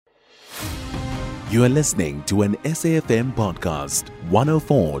You are listening to an SAFM podcast,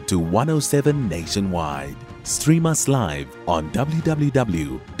 104 to 107 nationwide. Stream us live on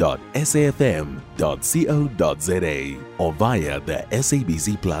www.safm.co.za or via the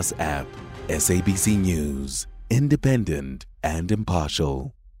SABC Plus app. SABC News, independent and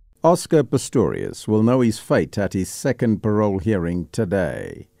impartial. Oscar Pistorius will know his fate at his second parole hearing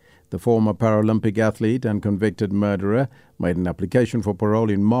today. The former Paralympic athlete and convicted murderer made an application for parole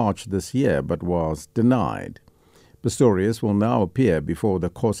in March this year but was denied. Pistorius will now appear before the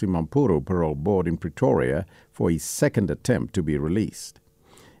Kgosi Mampuru Parole Board in Pretoria for his second attempt to be released.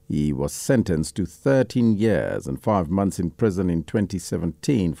 He was sentenced to 13 years and 5 months in prison in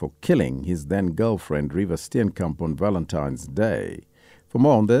 2017 for killing his then-girlfriend Reeva Steenkamp on Valentine's Day. For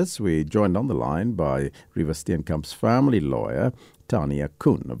more on this, we're joined on the line by Reeva Steenkamp's family lawyer, Tania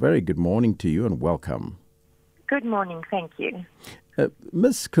Koen. A very good morning to you and welcome. Good morning, thank you.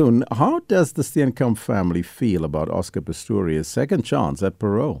 Ms. Koen, how does the Steenkamp family feel about Oscar Pistorius' second chance at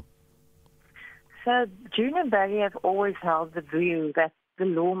parole? So, June and Barry have always held the view that the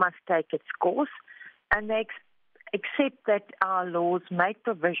law must take its course, and they accept that our laws make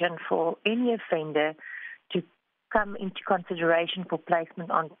provision for any offender to come into consideration for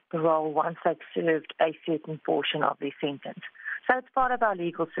placement on parole once they've served a certain portion of their sentence. So it's part of our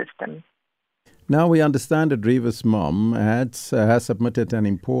legal system. Now we understand that Reeva's mom has submitted an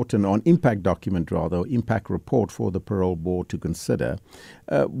impact report for the parole board to consider.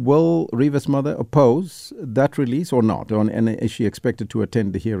 Will Reeva's mother oppose that release or not? And is she expected to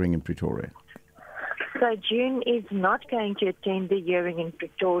attend the hearing in Pretoria? So June is not going to attend the hearing in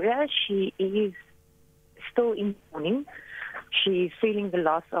Pretoria. She is still in mourning. She's feeling the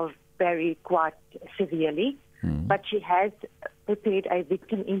loss of Barry quite severely. But she has prepared a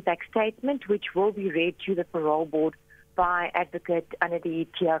victim impact statement which will be read to the parole board by Advocate Annette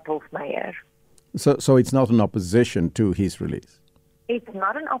Meyer. So it's not an opposition to his release? It's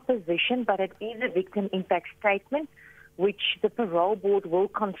not an opposition, but it is a victim impact statement which the parole board will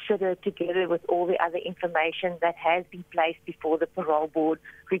consider together with all the other information that has been placed before the parole board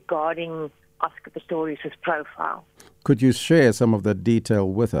regarding Oscar Pistorius' profile. Could you share some of that detail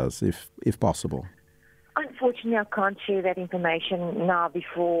with us, if possible? Unfortunately, I can't share that information now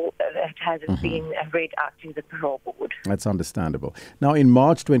before it hasn't been read out to the parole board. That's understandable. Now, in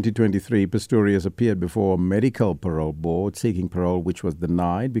March 2023, Pistorius appeared before a medical parole board seeking parole, which was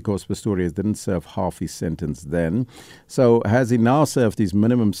denied because Pistorius didn't serve half his sentence then. So has he now served his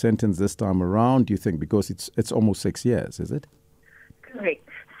minimum sentence this time around, do you think? Because it's almost 6 years, is it? Correct.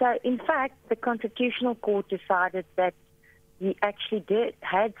 So, in fact, the Constitutional Court decided that he actually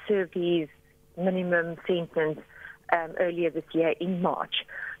had served his minimum sentence earlier this year in March.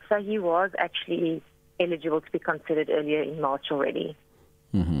 So he was actually eligible to be considered earlier in March already.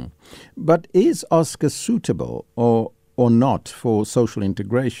 Mm-hmm. But is Oscar suitable or not for social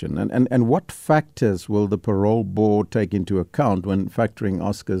integration? And what factors will the parole board take into account when factoring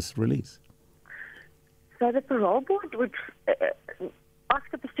Oscar's release? So the parole board would...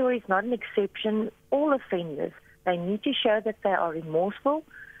 Oscar Pistorius is not an exception. All offenders, they need to show that they are remorseful,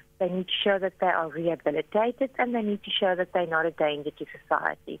 they need to show that they are rehabilitated, and they need to show that they're not a danger to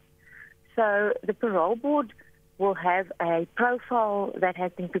society. So the parole board will have a profile that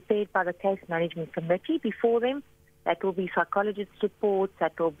has been prepared by the case management committee before them. That will be psychologist reports,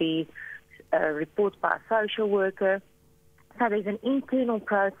 that will be reports by a social worker. So there's an internal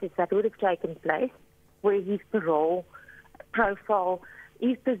process that would have taken place where his parole profile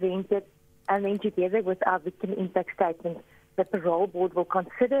is presented, and then together with our victim impact statement, the parole board will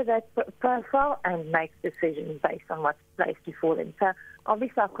consider that profile and make decisions based on what's placed before them. So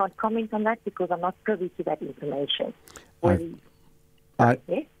obviously I can't comment on that because I'm not privy to that information. I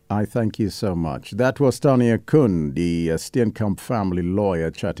thank you so much. That was Tania Koen, the Steenkamp family lawyer,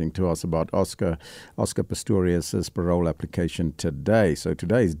 chatting to us about Oscar Pistorius' parole application today. So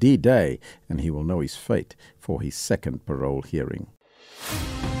today is D-Day, and he will know his fate for his second parole hearing.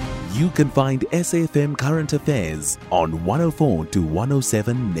 You can find SAFM Current Affairs on 104 to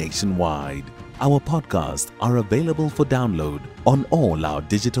 107 nationwide. Our podcasts are available for download on all our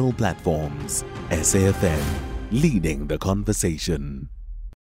digital platforms. SAFM, leading the conversation.